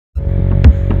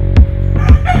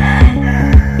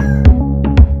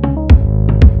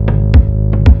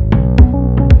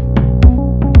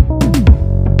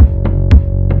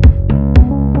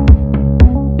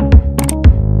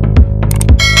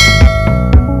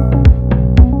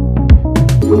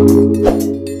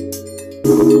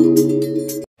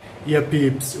Yeah,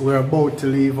 peeps, we're about to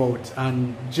leave out,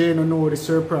 and Jay don't know the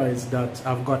surprise that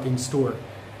I've got in store,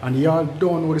 and y'all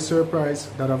don't know the surprise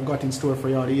that I've got in store for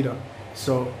y'all either.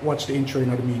 So watch the intro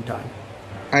in the meantime.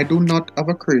 I do not have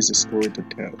a crazy story to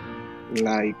tell,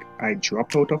 like I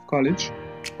dropped out of college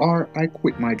or I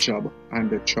quit my job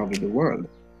and traveled the world.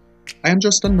 I am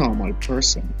just a normal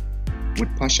person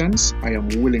with passions I am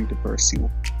willing to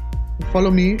pursue. Follow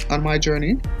me on my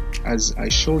journey as I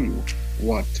show you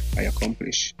what I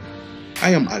accomplish. I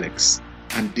am Alex,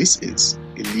 and this is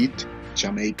Elite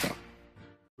Jamaica.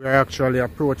 We're actually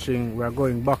approaching, we're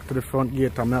going back to the front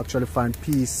gate, and we actually find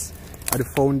peace at the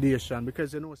foundation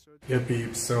because you know. Yeah,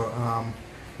 peeps. So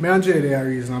me and Jay there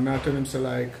reason, I'm telling him, so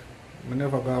like, I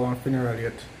never got one funeral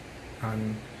yet,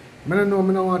 and I don't know,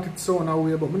 I don't want it so in a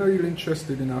way, but I'm not really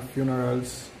interested in our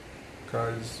funerals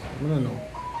because I don't know.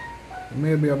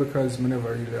 Maybe because I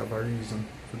never really have a reason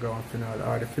to go on funeral,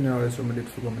 or the funerals when I did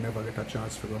for go, I never get a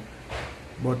chance to go.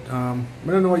 But I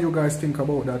don't know what you guys think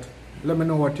about that. Let me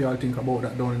know what y'all think about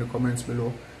that down in the comments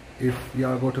below. If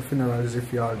y'all go to funerals,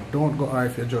 if y'all don't go, or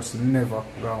if you just never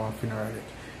go on funeral yet.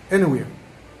 Anyway,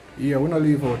 yeah, we're not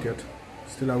leave out yet.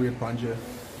 Still away for Jay.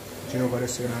 Jay over there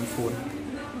saying on food.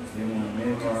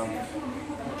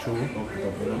 True.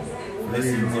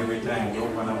 Blessings every time.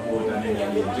 Go on a boat and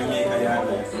then Jamaica yard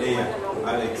like there.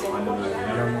 Alex on the block.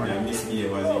 I miss me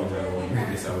was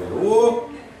usual.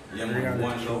 Oh! Yeah, man,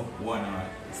 one love, one heart.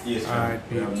 Stay strong.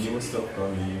 We have new stuff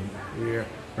coming. Yeah.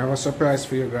 I have a surprise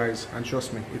for you guys, and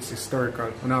trust me, it's historical.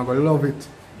 You're not gonna love it.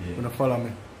 You're gonna follow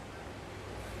me.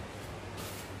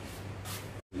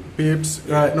 Peeps,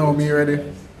 right now me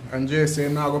ready. And Jay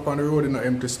saying now go up on the road in an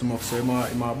empty stomach, so I'm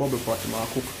a bubble pot, I'm a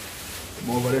cook. I'm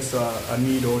over there, so I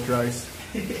need out rice.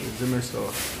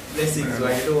 So. Blessings, so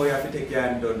you know you have to take your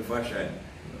hand on fashion.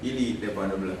 Elite the on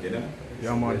the block, you know?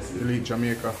 Yeah man, Elite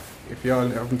Jamaica. If y'all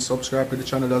haven't subscribed to the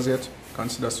channel as yet,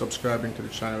 consider subscribing to the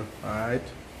channel. Alright?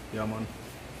 Yeah man.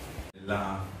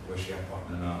 Laugh, wash your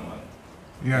partner normal.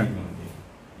 Yeah.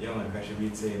 Yeah man, because she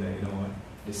been saying that, you know what?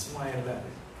 The smile that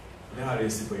you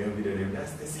always see for your video,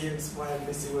 that's the same smile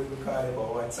they see when we call it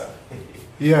about WhatsApp.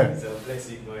 Yeah. It's a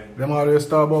blessing, man. Them always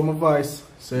talk about my voice.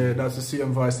 Say that's the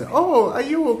same voice. Say, oh, are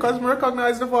you? Because I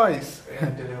recognize the voice.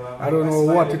 I don't know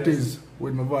what it is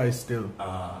with my voice still.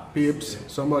 Peeps,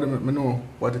 somebody let me know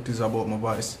what it is about my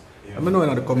voice. Yeah, let me know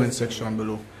in the comment section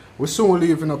below. We soon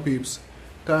leaving up, peeps.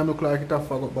 Time look like it have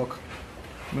got back.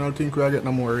 I don't think we'll get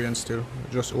no more rain still.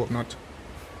 Just hope not.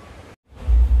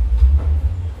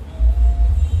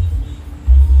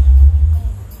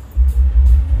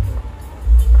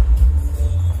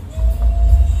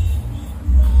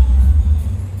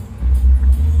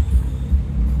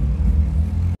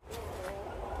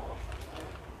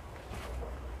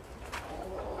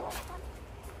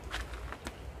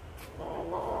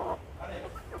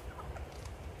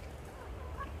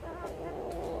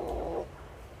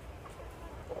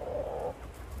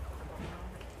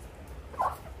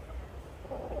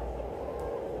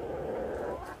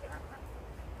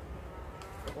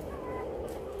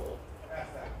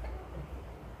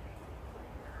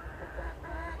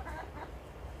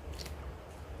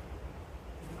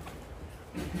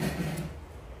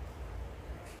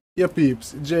 Yeah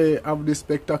peeps, Jay have this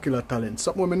spectacular talent.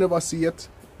 Something we never see yet.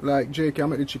 Like Jay can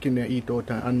make the chicken there eat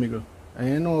out and miggle. And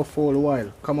you know for a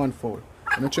while. Come on fowl.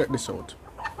 Let me check this out.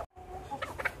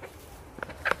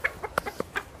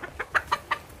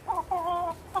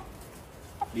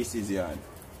 This is hard.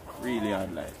 Really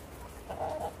hard life.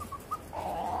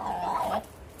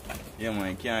 Yeah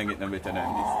man, can't get no better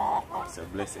than this. It's a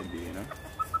blessed day, you know.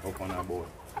 Up on our boat.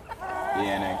 The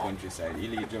N9 countryside.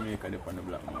 Elite Jamaica up on the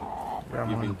block, man. Yeah,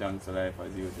 Giving man. thanks to life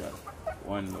as usual.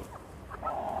 One love.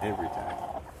 Every time.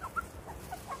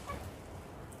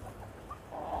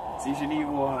 See, she need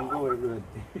go and go, everyone.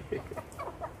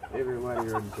 Everybody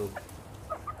runs up.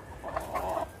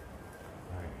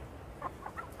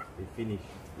 It finished.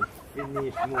 It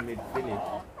finished. Mom, it finished.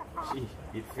 She,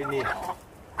 it finished.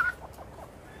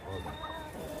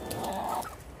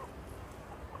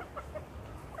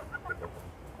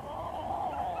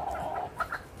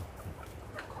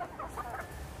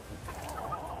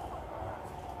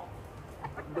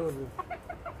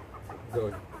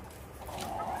 Done.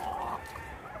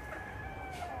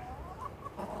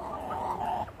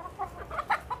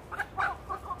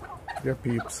 Yeah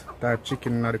peeps, type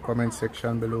chicken in the comment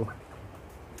section below.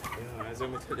 Yeah, as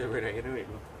I'm tell you brother, you know it.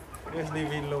 Just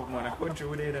live in love, man. A country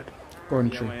with that.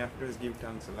 Country. Yeah, man, you have to just give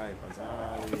thanks to life as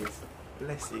always.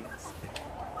 Blessings.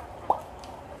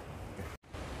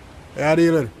 Yeah,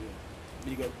 deal.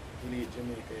 Big up Elite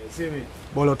Jamaica, you see me?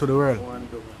 Ball out to the world. One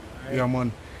double. Yeah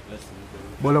man. Blessings.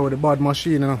 Ball out with the bad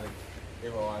machine, you know.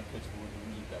 Everyone touch food,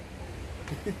 we need that.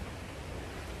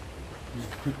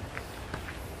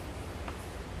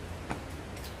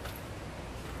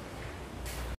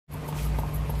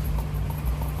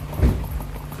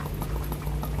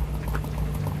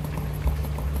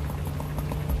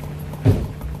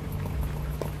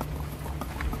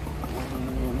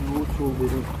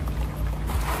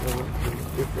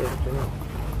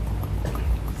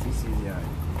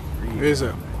 Is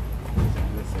it?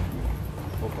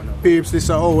 Peeps, this is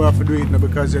how we have to do it now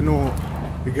because you know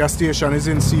the gas station is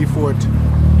in Seafoot.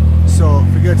 So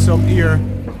if you get some air,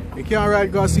 you can't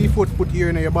ride gas Seafoot, put air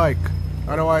in your bike.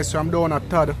 Otherwise I'm down at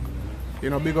Todd.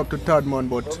 You know, big up to Todd man,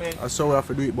 but that's how we have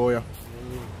to do it, boy.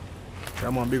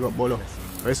 Yeah man, big up Bolo.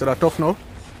 You see that tough now?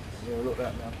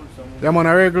 Yeah man,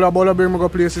 a regular Bolo bring me go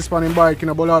places on him bike. You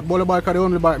know, Bolo bike are the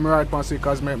only bike I ride on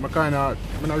because I kind of,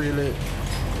 I not really,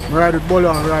 I ride with Bolo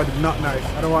and ride with not nice.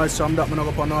 Otherwise some that I go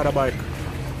up on another bike.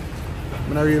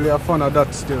 I'm not really a fan of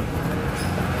that still.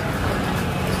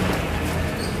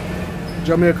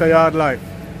 Jamaica yard life.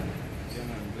 Yeah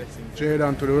man, blessings. Trade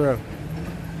on to the world.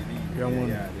 Yeah man.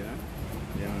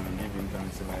 Yeah man, giving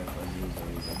thanks to life as usual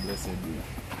is a blessed day.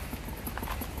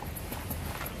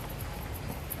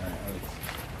 Alright, Alex.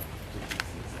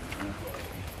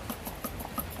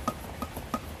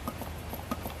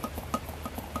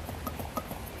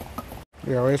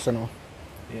 Yeah, what is it now?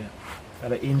 Yeah.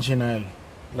 The engine oil.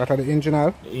 That are the engine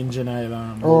oil? The engine oil.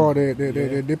 Oh, the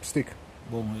dipstick.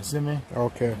 Boom, you see me?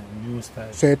 Okay. New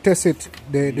style. So you test it,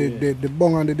 the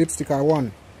bung and the dipstick are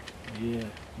one? Yeah,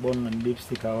 bun and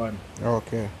dipstick are one.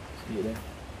 Okay. See there?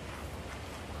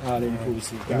 All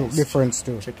inclusive. Look Guys, difference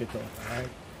too. check it out, alright?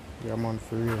 Yeah man,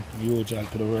 for real. Huge all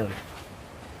to the world.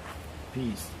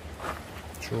 Peace.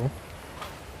 True.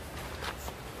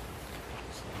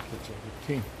 Catch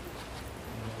everything.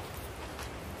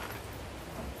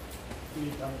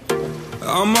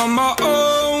 I'm on my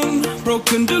own,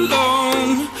 broken and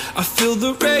alone. I feel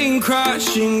the rain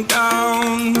crashing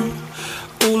down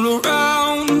all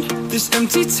around this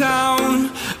empty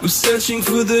town. I'm searching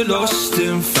for the lost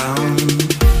and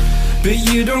found, but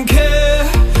you don't care,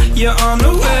 you're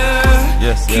unaware.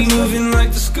 Yes, keep yes, moving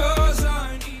like the scars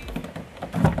I need.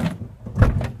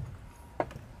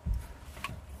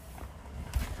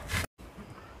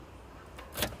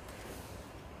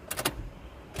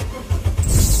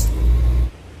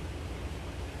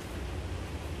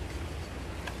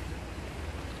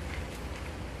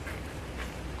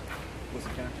 What's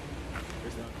the count?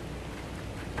 Where's that?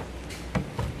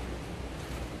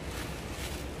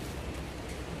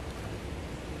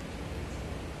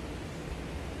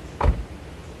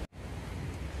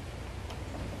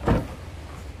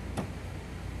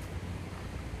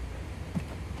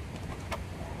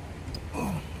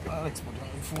 Alex, put down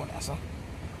the phone, sir.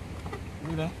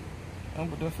 Do that. Don't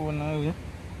put the phone now, yeah?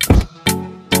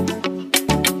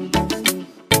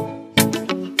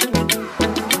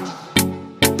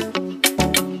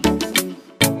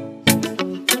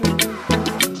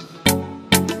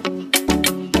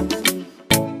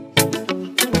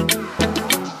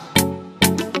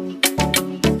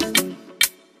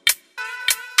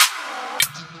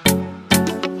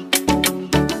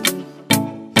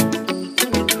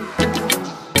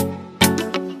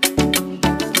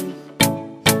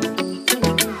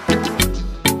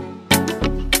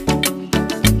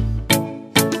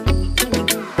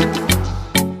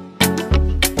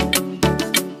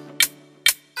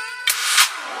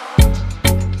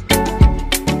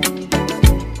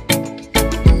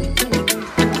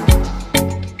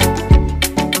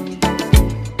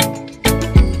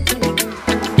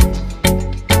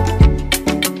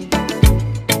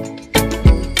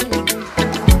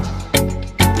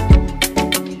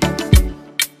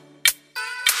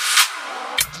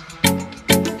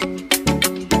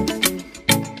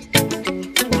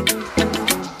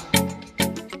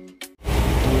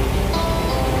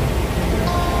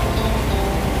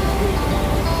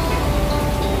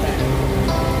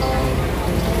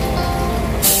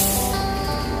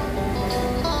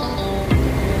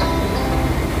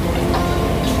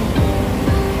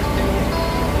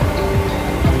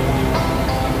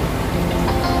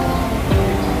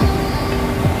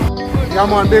 Yeah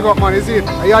man, big up man, is it?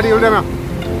 Are you deal with them?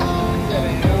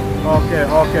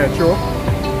 Okay, true.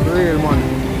 Real man.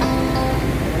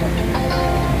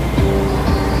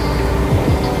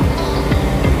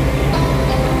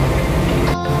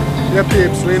 Yeah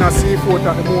peeps, we in a Seafoot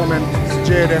at the moment. It's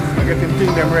Jay there, getting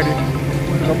things them ready.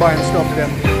 We're buying stuff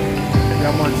them.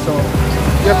 Yeah man, so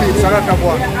yeah peeps, a lot of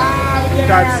one.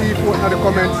 Type Seafoot in the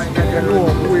comments, you know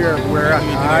where we're at,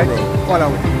 alright?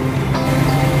 Follow it.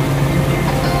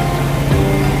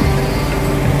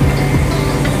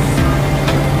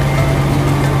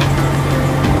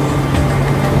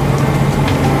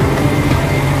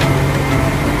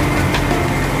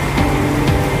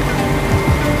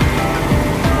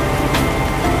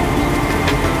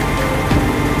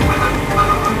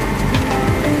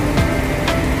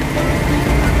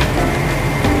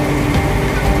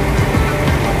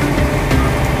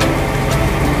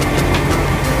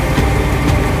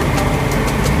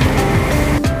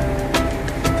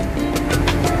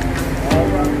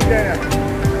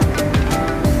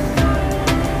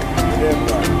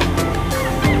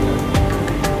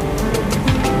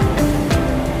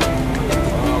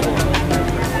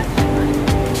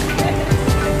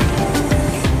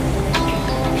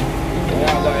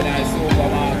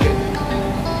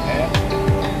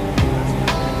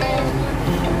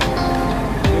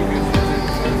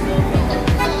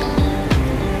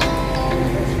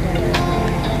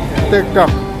 protector.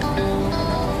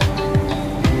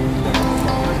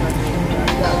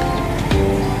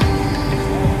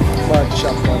 Bad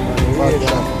shot, man. Bad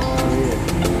shot.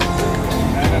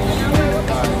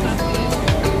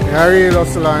 Yeah, real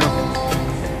hustle, I know.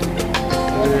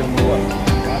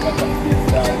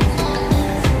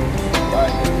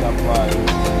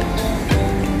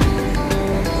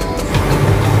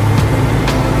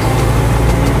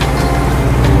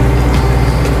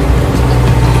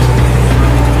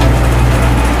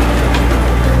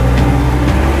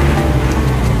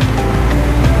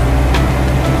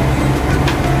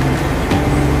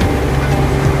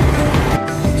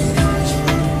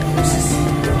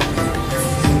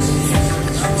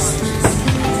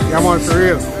 Yeah, man, for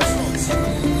real.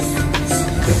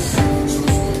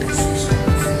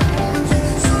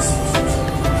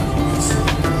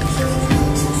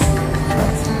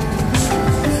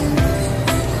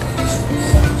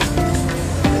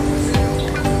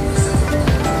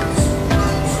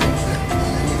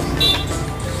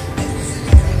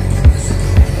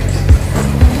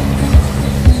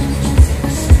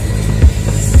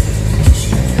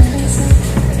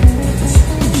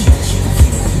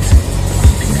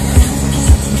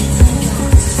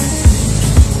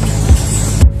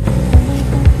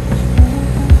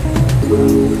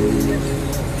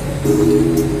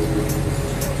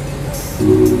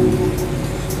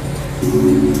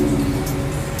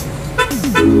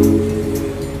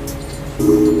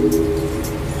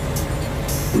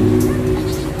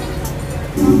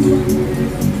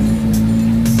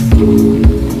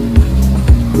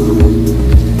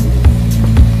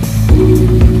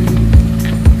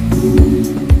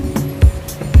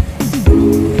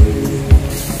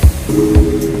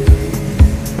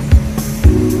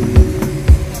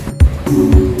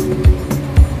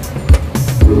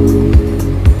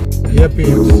 Yeah,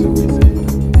 peeps.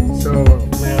 So,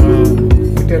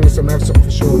 you tell me some have something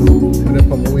for sure. And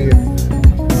then on my way,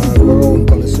 go around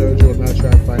on the SERGE road and I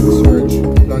try to find the SERGE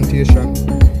plantation.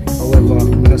 However,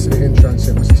 when I see the entrance,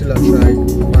 I still try to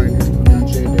find it. And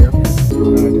Jay there.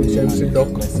 You see duck.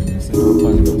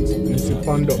 You see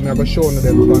pond duck. I'm going to show you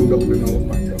them pond duck. You know,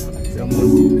 pond duck. Yeah,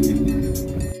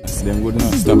 man. See them good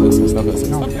enough. Stop us. Stop us.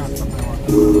 No, can't stop that one.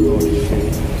 Oh,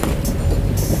 shit.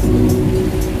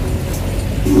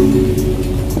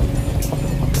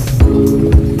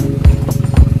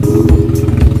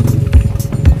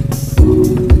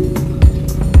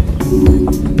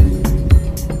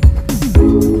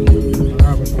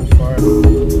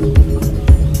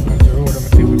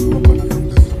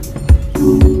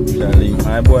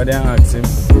 My boy, they ask him. I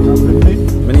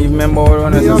don't even remember what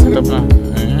one is set up now.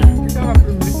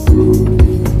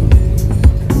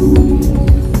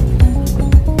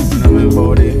 I remember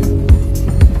how they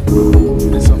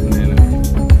do something there.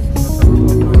 It's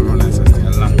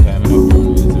a long time now.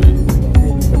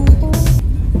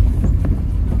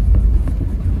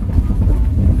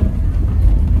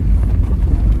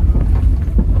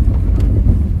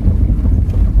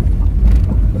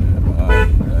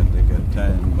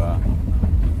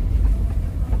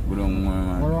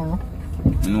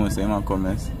 No, say my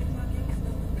comments.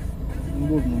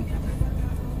 Good, man.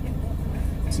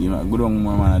 See, my good on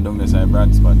man, I don't get a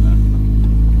bright spot now.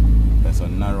 That's so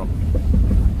narrow.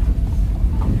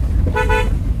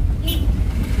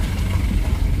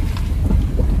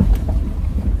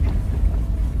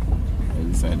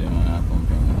 Inside them, man, I come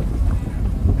from.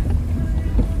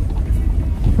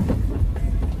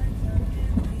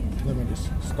 Let me just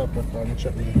stop that and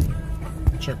check me.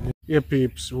 Yeah,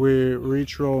 peeps, we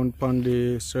reach round on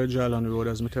the SERGE Island Road.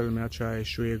 As I tell me, I try to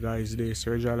show you guys the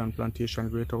SERGE Island Plantation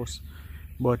Great House.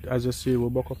 But as you see, we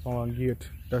back up on one gate.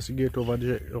 That's the gate over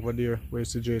there where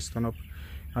SERGE stand up.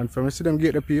 And from see them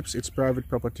gate, the peeps, it's private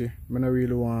property. I don't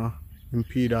really want to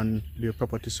impede on their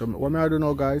property. So what I do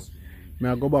now, guys,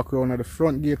 I go back around at the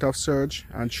front gate of SERGE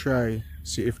and try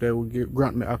see if they will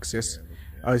grant me access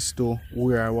as to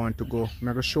where I want to go. I'm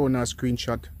going to show you a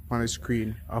screenshot on the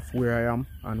screen of where I am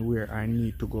and where I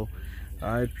need to go.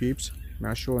 Alright, peeps,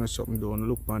 I'm showing you something down.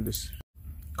 Look on this.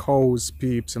 Cows,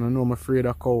 peeps, and I know I'm afraid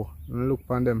of cow. And look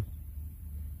on them.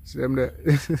 See them there?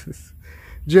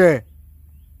 Jay!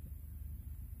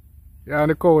 Yeah,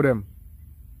 and the cow them.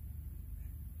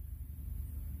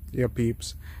 Yeah,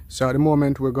 peeps. So at the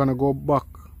moment we're gonna go back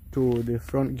to the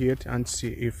front gate and see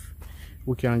if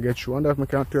we can get through. I wonder if I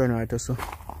can turn right or so.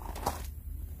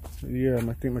 Yeah,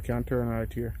 I think I can turn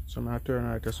right here. So I'm going to turn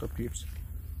right or so, peeps.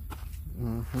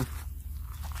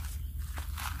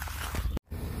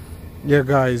 Yeah,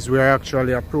 guys, we're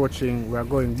actually approaching. We're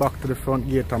going back to the front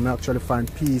gate and we actually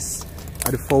find peace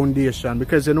at the foundation.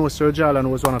 Because you know, SERGE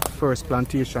Island was one of the first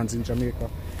plantations in Jamaica.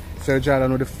 Serge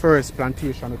Island was the first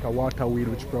plantation with a water wheel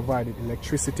which provided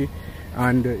electricity.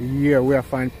 And here we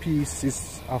find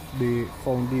pieces of the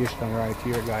foundation right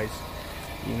here, guys.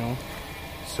 You know,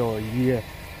 so yeah,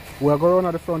 we'll go around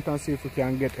at the front and see if we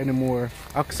can get any more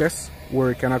access where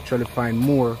we can actually find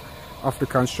more of the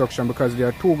construction, because there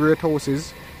are two great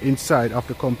houses inside of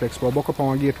the complex. But we'll buck up on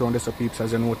one gate around this, peeps,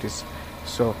 as you notice.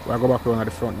 So we'll go back around at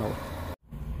the front now.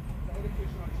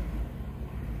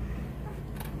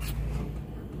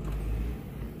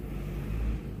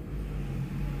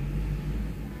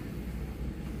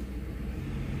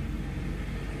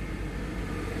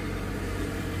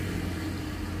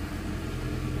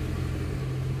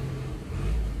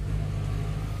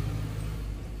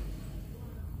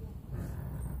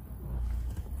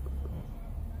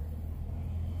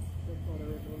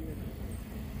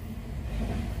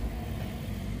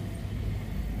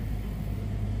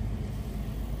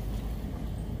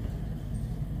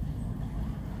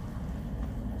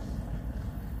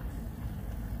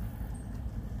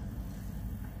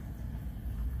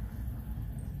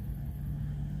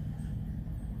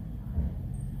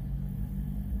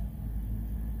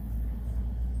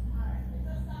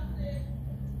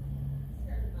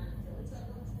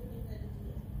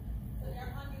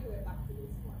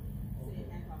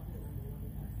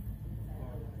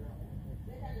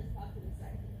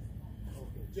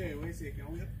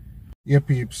 Yeah,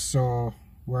 peeps, so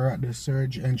we're at the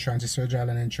Serge entrance, the Serge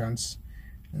Island entrance.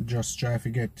 Just try to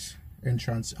get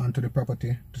entrance onto the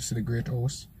property to see the great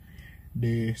house.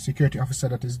 The security officer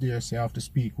that is there say I have to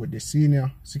speak with the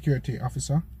senior security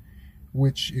officer,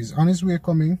 which is on his way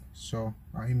coming. So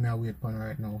I'm now wait on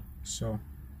right now. So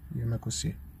you may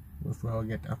see if we'll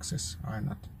get access or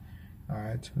not.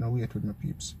 Alright, now wait with my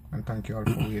peeps, and thank you all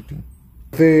for waiting.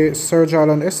 The Serge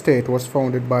Island estate was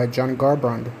founded by John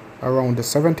Garbrand around the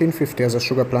 1750 as a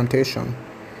sugar plantation.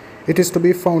 It is to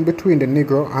be found between the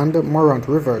Negro and the Morant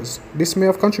rivers. This may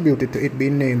have contributed to it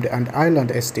being named an island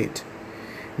estate.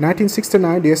 In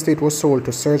 1969, the estate was sold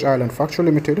to Serge Island Factory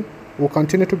Limited, who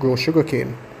continued to grow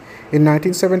sugarcane. In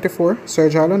 1974,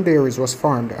 Serge Island Dairies was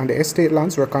formed and the estate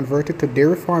lands were converted to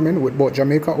dairy farming with both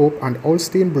Jamaica Hope and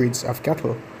Holstein breeds of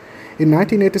cattle. In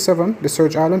 1987, the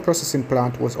Serge Island processing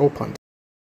plant was opened.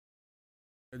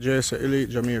 Just Elite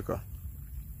Jamaica.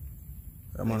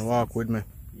 Come on, walk with me.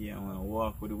 Yeah, man,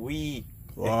 walk with we.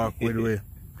 Walk with we.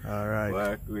 Alright.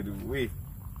 Walk with we.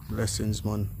 Blessings,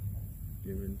 man.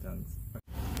 Giving thanks.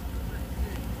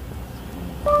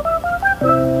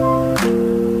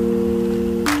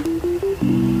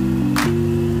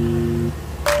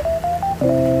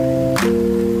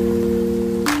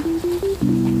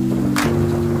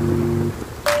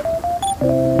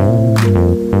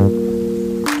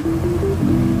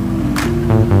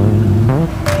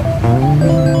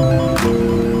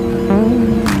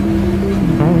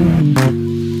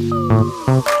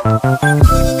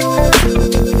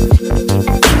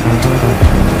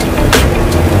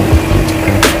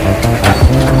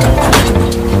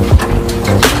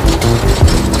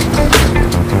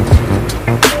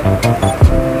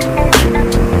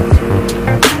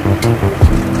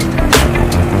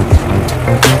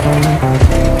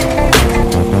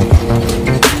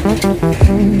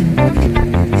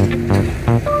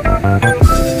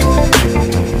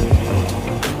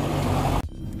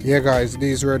 Yeah, guys,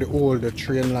 these were the old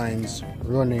train lines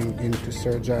running into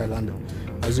Serge Island.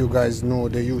 As you guys know,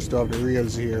 they used to have the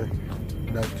rails here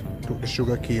that took the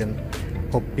sugar cane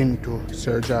up into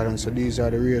Serge Island. So these are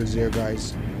the rails here,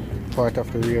 guys. Part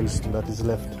of the rails that is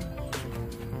left.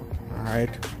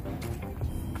 Alright.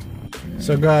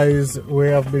 So guys, we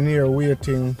have been here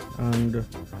waiting and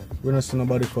we don't see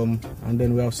nobody come. And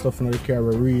then we have stuff in the car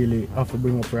we really have to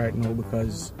bring up right now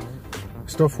because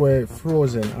stuff were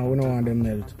frozen and we don't want them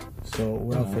melt, so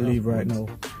we have to leave right now.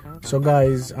 So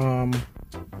guys,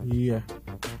 yeah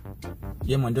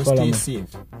man, just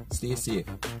stay safe,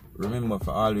 remember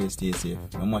for always stay safe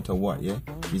no matter what. Yeah,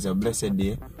 it's a blessed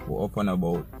day. We're up and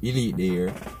about Elite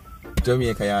Day,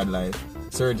 Jamaica Yard Life,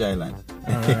 Serge Island.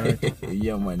 Right.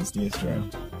 Yeah man, stay strong.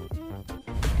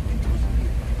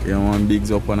 Yeah man,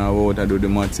 bigs up on our water, do the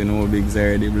maths, you know, bigs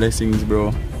are the blessings,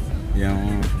 bro. Yeah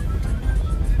man.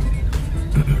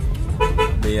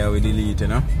 They are with Elite, you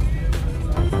know.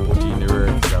 Put in the work,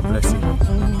 it's a blessing.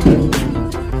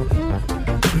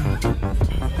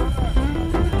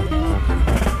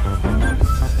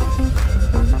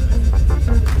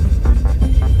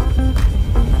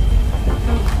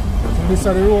 So this is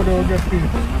the road we'll get to.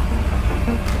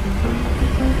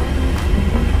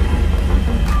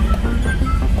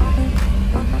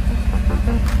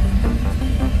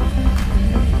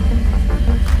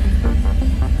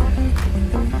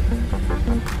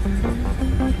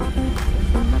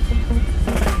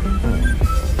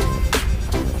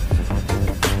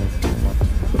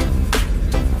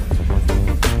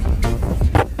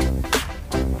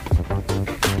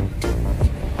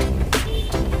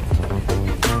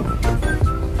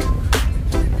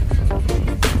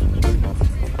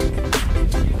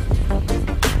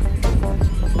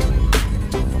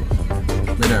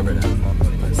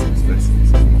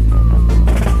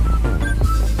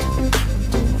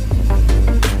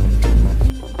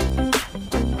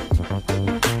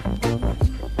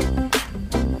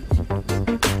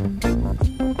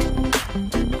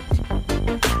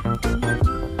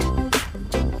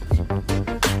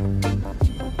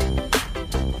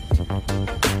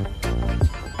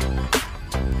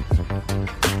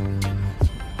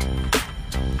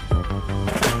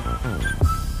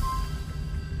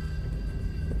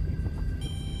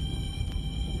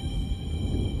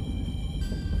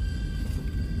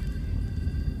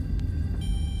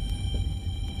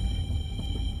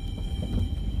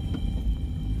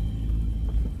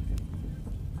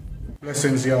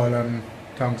 Blessings y'all, and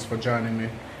thanks for joining me.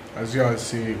 As y'all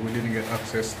see, we didn't get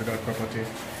access to that property.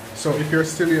 So if you're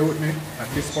still here with me at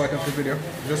this part of the video,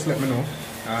 just let me know.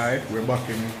 Alright, we're back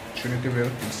in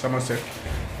Trinityville in Somerset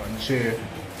on J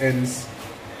ends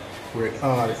where it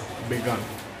all began.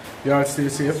 Y'all stay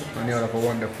safe and y'all have a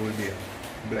wonderful day.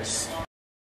 Bless.